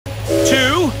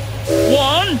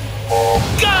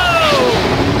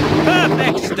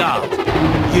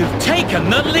You've taken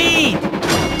the lead!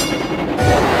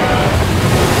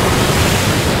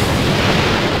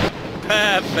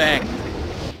 Perfect!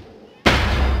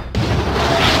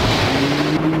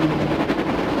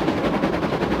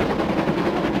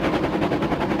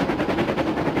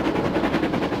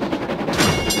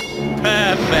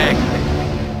 Perfect!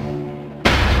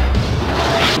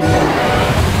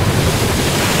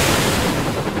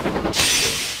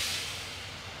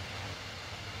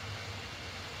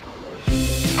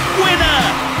 Winner!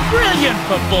 Brilliant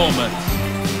performance!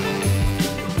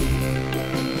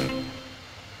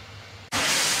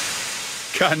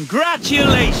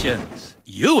 Congratulations!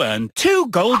 You earned 2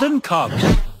 golden cogs.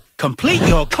 Complete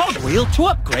your cogwheel to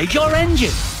upgrade your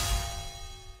engine.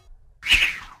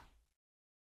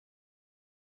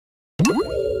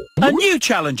 A new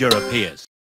challenger appears.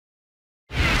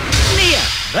 NIA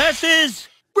versus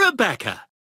Rebecca.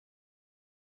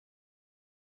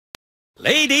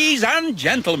 Ladies and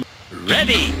gentlemen,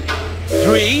 ready?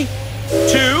 3,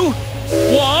 2,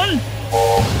 1,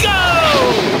 go!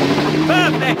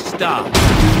 Perfect start.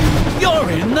 You're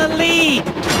in the lead.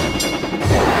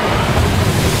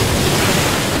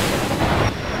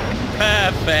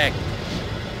 Perfect.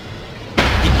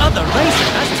 The other racer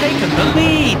has taken the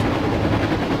lead.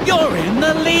 You're in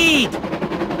the lead.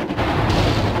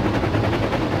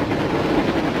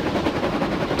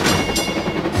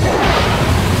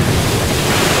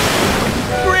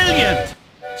 Brilliant.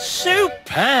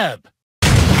 Superb.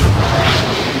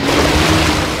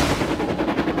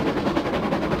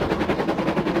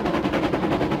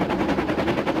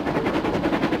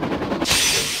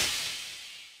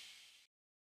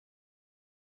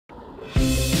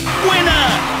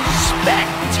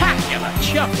 Spectacular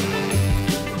chuffing!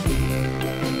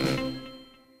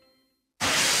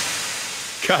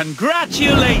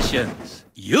 Congratulations!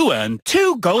 You earned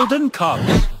 2 golden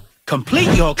cogs.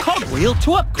 Complete your cogwheel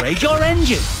to upgrade your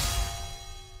engine.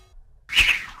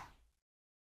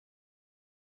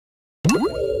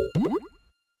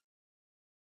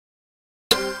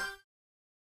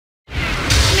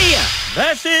 NIA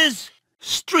versus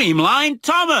Streamline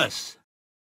Thomas.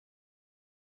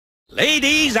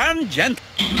 Ladies and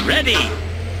gentlemen, ready?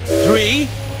 3,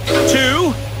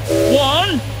 2,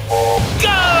 1,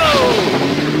 go!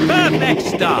 Perfect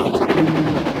start.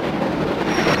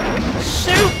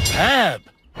 Superb.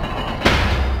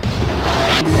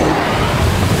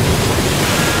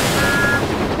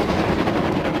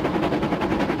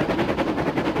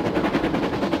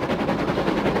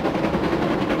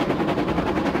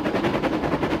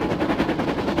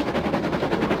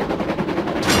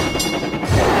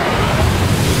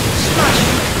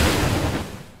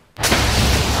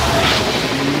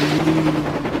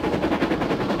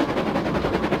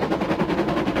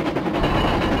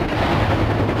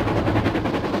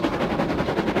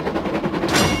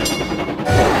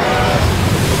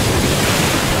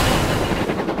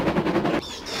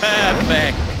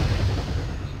 Perfect.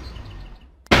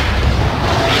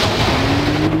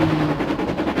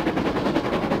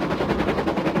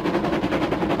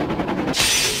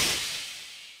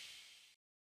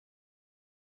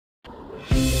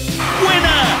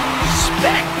 Winner!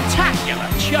 Spectacular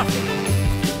chuffing!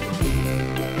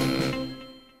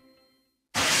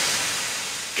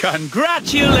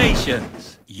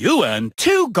 Congratulations! You earned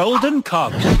 2 golden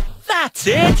cogs. That's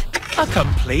it! A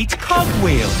complete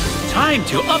cogwheel. Time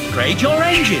to upgrade your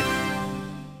engine.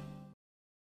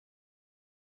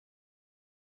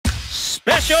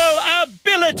 Special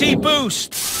Ability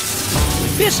Boost!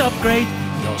 With this upgrade,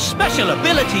 your Special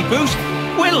Ability Boost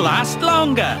will last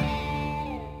longer.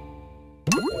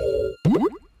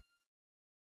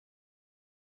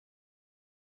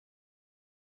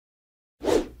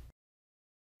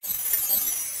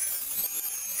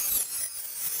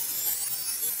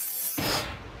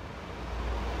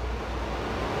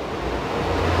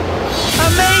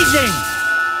 Amazing!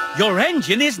 Your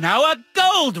engine is now a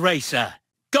gold racer.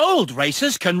 Gold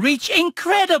racers can reach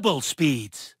incredible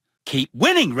speeds. Keep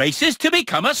winning races to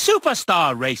become a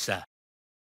superstar racer.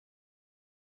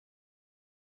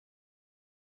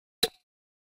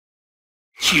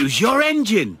 Choose your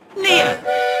engine, NIA.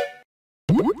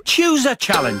 Choose a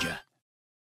challenger.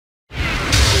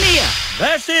 NIA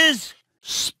versus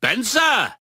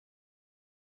Spencer.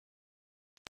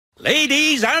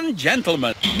 Ladies and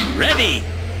gentlemen, ready?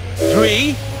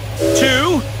 3,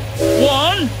 2,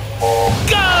 1,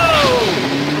 go!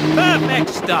 Perfect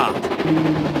start.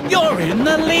 You're in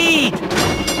the lead.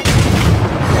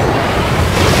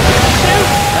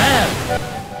 Superb.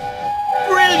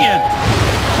 Brilliant.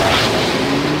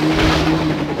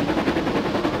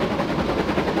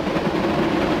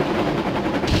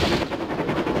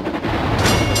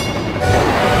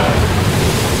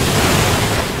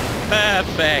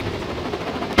 Perfect.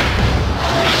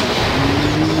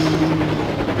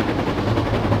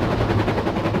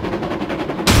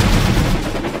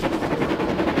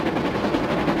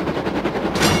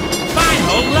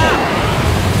 Final lap.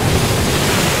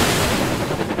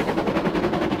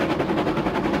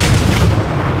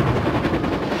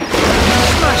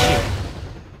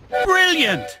 Smashing.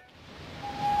 Brilliant.